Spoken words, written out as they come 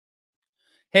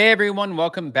Hey everyone,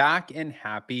 welcome back and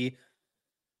happy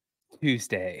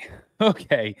Tuesday.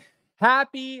 Okay.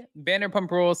 Happy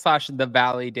Vanderpump Rules / The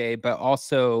Valley Day, but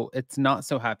also it's not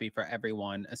so happy for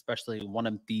everyone, especially one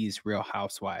of these Real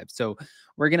Housewives. So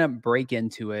we're going to break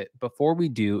into it. Before we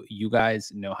do, you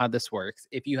guys know how this works.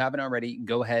 If you haven't already,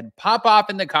 go ahead, pop off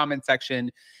in the comment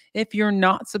section. If you're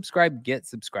not subscribed, get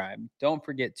subscribed. Don't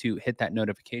forget to hit that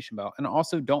notification bell. And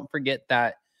also don't forget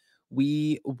that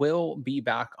we will be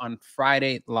back on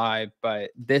Friday live, but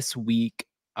this week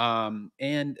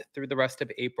and through the rest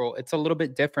of April, it's a little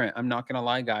bit different. I'm not gonna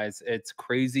lie, guys. It's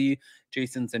crazy.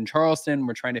 Jason's in Charleston.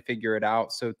 We're trying to figure it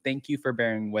out. So thank you for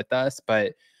bearing with us,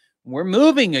 but we're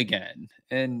moving again.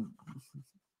 And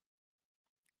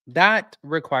that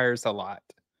requires a lot.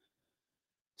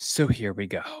 So here we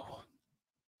go.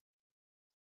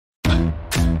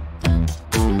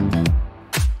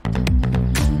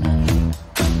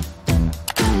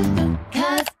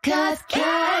 Cause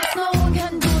no one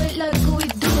can do it like we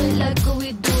do it, like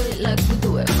we do it, like we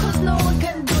do it. Cause no one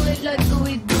can do it like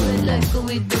we do it, like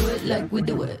we do it, like we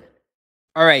do it.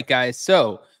 All right, guys.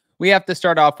 So we have to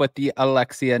start off with the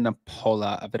Alexia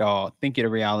Napola of it all. Thank you to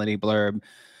Reality Blurb.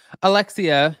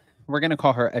 Alexia, we're going to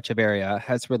call her Echeverria,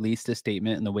 has released a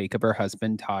statement in the wake of her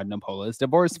husband Todd Napola's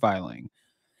divorce filing.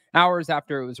 Hours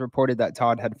after it was reported that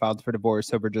Todd had filed for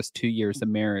divorce over just 2 years of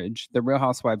marriage, the Real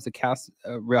Housewives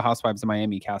of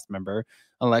Miami cast member,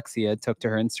 Alexia, took to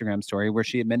her Instagram story where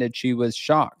she admitted she was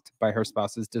shocked by her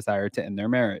spouse's desire to end their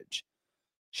marriage.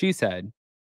 She said,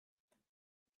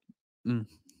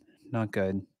 not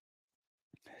good.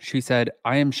 She said,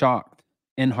 I am shocked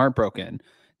and heartbroken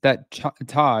that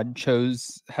Todd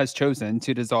has chosen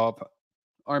to dissolve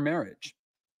our marriage.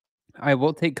 I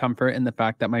will take comfort in the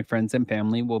fact that my friends and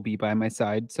family will be by my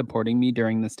side, supporting me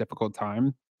during this difficult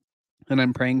time, and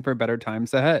I'm praying for better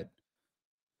times ahead.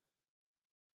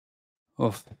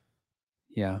 Oof.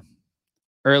 Yeah.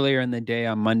 Earlier in the day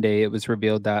on Monday, it was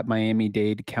revealed that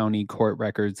Miami-Dade County court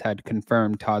records had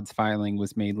confirmed Todd's filing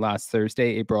was made last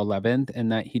Thursday, April 11th,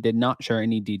 and that he did not share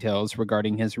any details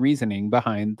regarding his reasoning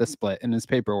behind the split in his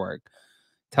paperwork.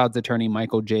 Todd's attorney,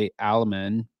 Michael J.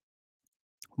 Alleman,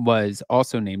 was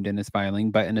also named in his filing,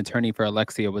 but an attorney for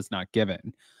Alexia was not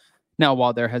given. Now,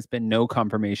 while there has been no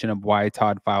confirmation of why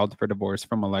Todd filed for divorce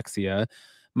from Alexia,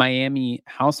 Miami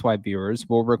Housewife viewers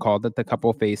will recall that the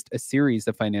couple faced a series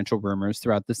of financial rumors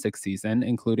throughout the 6th season,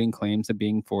 including claims of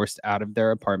being forced out of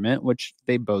their apartment, which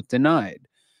they both denied.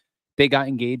 They got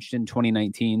engaged in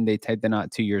 2019. They tied the knot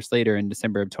 2 years later in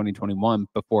December of 2021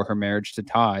 before her marriage to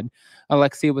Todd.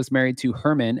 Alexia was married to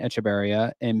Herman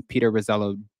Echeverria and Peter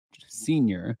Rizzello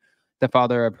Sr., the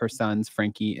father of her sons,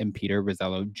 Frankie and Peter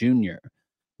Rizzello Jr.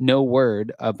 No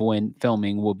word of when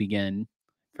filming will begin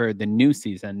for the new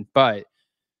season, but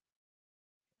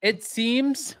it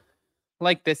seems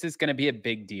like this is going to be a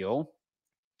big deal.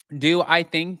 Do I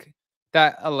think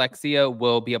that Alexia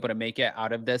will be able to make it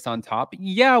out of this on top?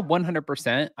 Yeah,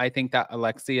 100%. I think that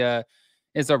Alexia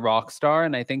is a rock star.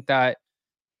 And I think that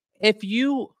if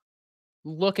you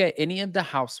look at any of the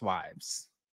housewives,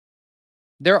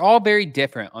 they're all very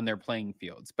different on their playing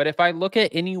fields. But if I look at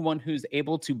anyone who's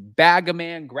able to bag a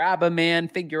man, grab a man,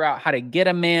 figure out how to get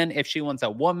a man, if she wants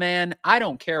a woman, I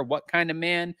don't care what kind of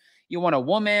man. You want a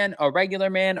woman, a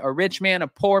regular man, a rich man, a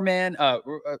poor man,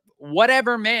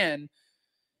 whatever man.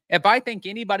 If I think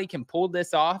anybody can pull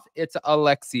this off, it's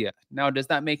Alexia. Now, does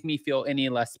that make me feel any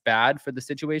less bad for the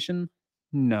situation?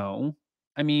 No.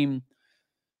 I mean,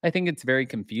 I think it's very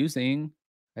confusing.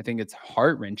 I think it's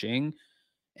heart-wrenching.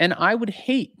 And I would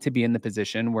hate to be in the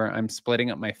position where I'm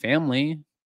splitting up my family.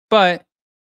 But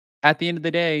at the end of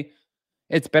the day,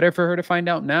 it's better for her to find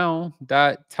out now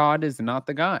that Todd is not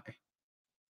the guy.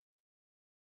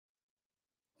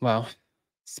 Well,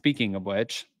 speaking of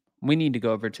which, we need to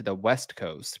go over to the West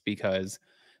Coast because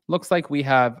looks like we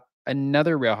have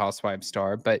another Real Housewives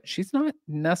star, but she's not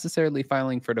necessarily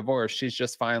filing for divorce. She's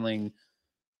just filing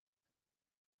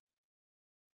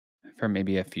for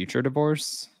maybe a future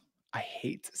divorce. I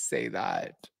hate to say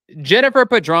that. Jennifer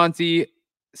Pedranti,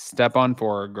 step on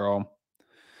forward, girl.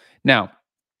 Now,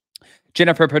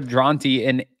 Jennifer Pedranti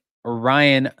and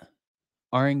Ryan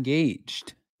are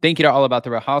engaged. Thank you to All About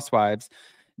the Real Housewives.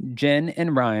 Jen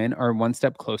and Ryan are one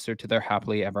step closer to their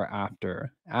happily ever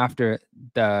after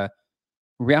the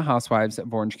Real Housewives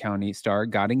of Orange County star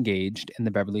got engaged in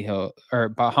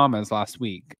the Bahamas last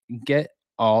week. Get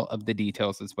all of the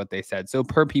details is what they said. So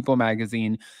per People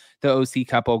magazine, the OC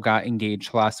couple got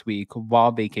engaged last week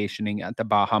while vacationing at the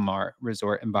Baha Mar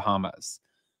Resort in Bahamas.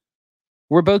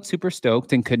 We're both super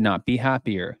stoked and could not be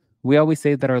happier. We always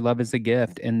say that our love is a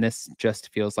gift, and this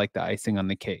just feels like the icing on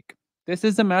the cake. This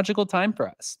is a magical time for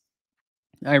us.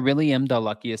 I really am the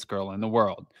luckiest girl in the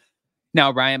world.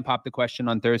 Now, Ryan popped the question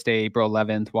on Thursday, April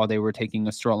 11th, while they were taking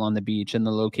a stroll on the beach, and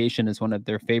the location is one of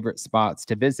their favorite spots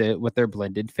to visit with their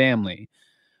blended family.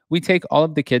 We take all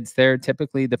of the kids there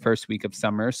typically the first week of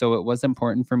summer, so it was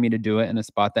important for me to do it in a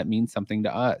spot that means something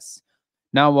to us.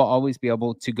 Now we'll always be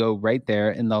able to go right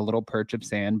there in the little perch of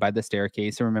sand by the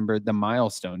staircase and remember the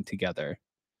milestone together.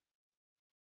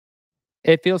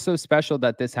 It feels so special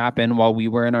that this happened while we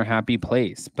were in our happy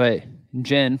place. But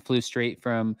Jen flew straight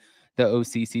from the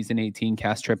OC season 18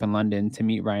 cast trip in London to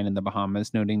meet Ryan in the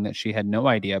Bahamas, noting that she had no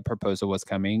idea a proposal was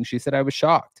coming. She said, I was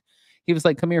shocked. He was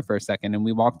like, come here for a second. And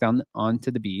we walked down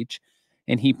onto the beach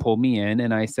and he pulled me in.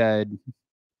 And I said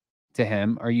to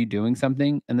him, are you doing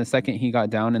something? And the second he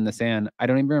got down in the sand, I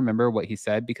don't even remember what he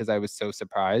said because I was so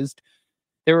surprised.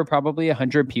 There were probably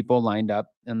 100 people lined up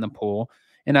in the pool.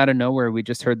 And out of nowhere, we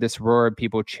just heard this roar of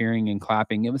people cheering and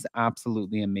clapping. It was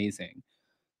absolutely amazing.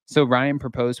 So Ryan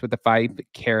proposed with a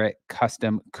 5-carat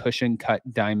custom cushion cut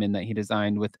diamond that he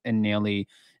designed with Anelli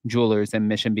Jewelers in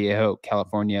Mission Viejo,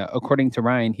 California. According to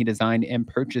Ryan, he designed and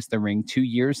purchased the ring 2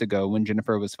 years ago when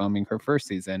Jennifer was filming her first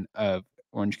season of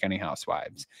Orange County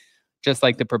Housewives. Just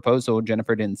like the proposal,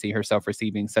 Jennifer didn't see herself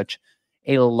receiving such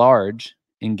a large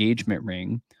engagement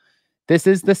ring. This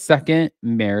is the second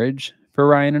marriage for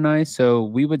Ryan and I. So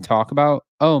we would talk about,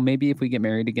 oh, maybe if we get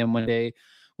married again one day,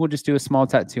 we'll just do a small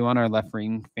tattoo on our left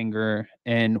ring finger.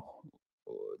 And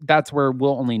that's where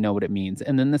we'll only know what it means.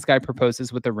 And then this guy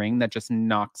proposes with a ring that just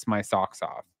knocks my socks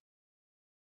off.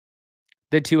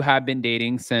 The two have been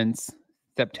dating since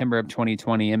September of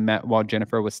 2020 and met while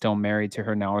Jennifer was still married to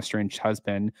her now estranged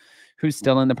husband, who's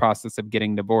still in the process of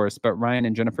getting divorced. But Ryan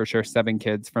and Jennifer share 7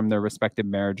 kids from their respective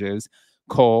marriages.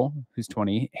 Cole, who's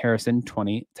 20, Harrison,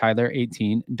 20, Tyler,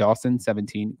 18, Dawson,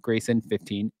 17, Grayson,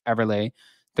 15, Everlay,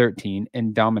 13,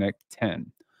 and Dominic,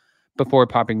 10. Before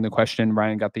popping the question,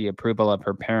 Ryan got the approval of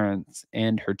her parents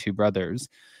and her 2 brothers.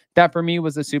 That for me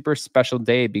was a super special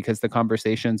day because the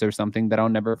conversations are something that I'll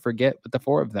never forget with the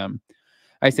 4 of them.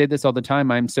 I say this all the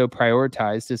time. I'm so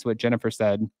prioritized, is what Jennifer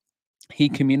said. He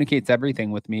communicates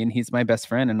everything with me and he's my best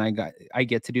friend, and I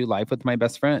get to do life with my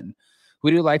best friend.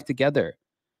 We do life together.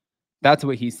 That's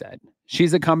what he said.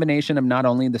 She's a combination of not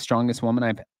only the strongest woman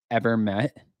I've ever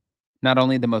met, not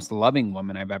only the most loving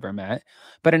woman I've ever met,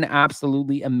 but an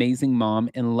absolutely amazing mom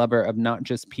and lover of not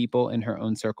just people in her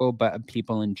own circle, but of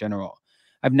people in general.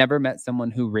 I've never met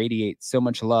someone who radiates so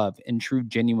much love and true,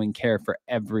 genuine care for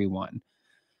everyone.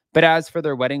 But as for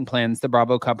their wedding plans, the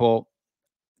Bravo couple,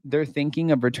 they're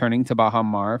thinking of returning to Baha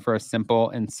Mar for a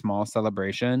simple and small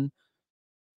celebration.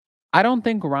 I don't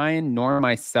think Ryan nor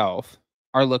myself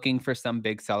are looking for some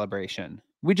big celebration.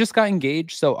 We just got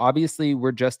engaged, so obviously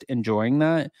we're just enjoying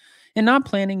that and not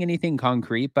planning anything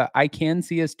concrete, but I can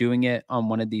see us doing it on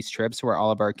one of these trips where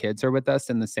all of our kids are with us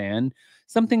in the sand.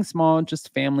 Something small,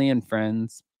 just family and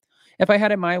friends. If I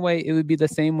had it my way, it would be the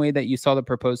same way that you saw the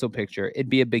proposal picture. It'd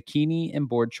be a bikini and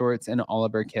board shorts and all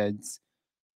of our kids.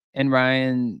 And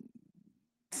Ryan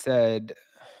said,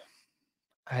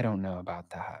 I don't know about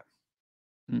that.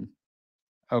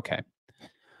 Okay.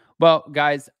 Well,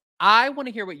 guys, I want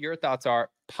to hear what your thoughts are.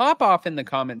 Pop off in the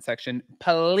comment section,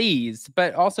 please.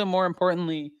 But also, more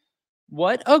importantly,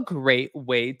 what a great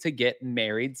way to get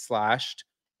married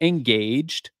 /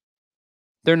 engaged.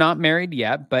 They're not married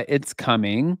yet, but it's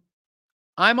coming.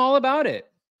 I'm all about it.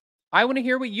 I want to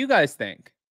hear what you guys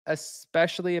think,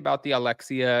 especially about the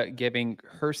Alexia giving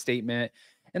her statement.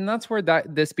 And that's where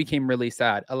this became really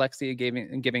sad. Alexia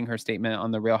giving her statement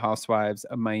on the Real Housewives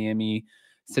of Miami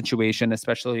situation,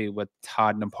 especially with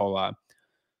Todd Napola.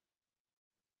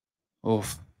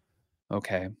 Oof.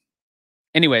 Okay.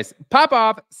 Anyways, pop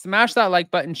off, smash that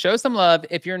like button, show some love.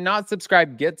 If you're not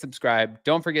subscribed, get subscribed.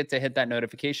 Don't forget to hit that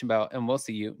notification bell, and we'll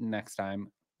see you next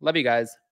time. Love you guys.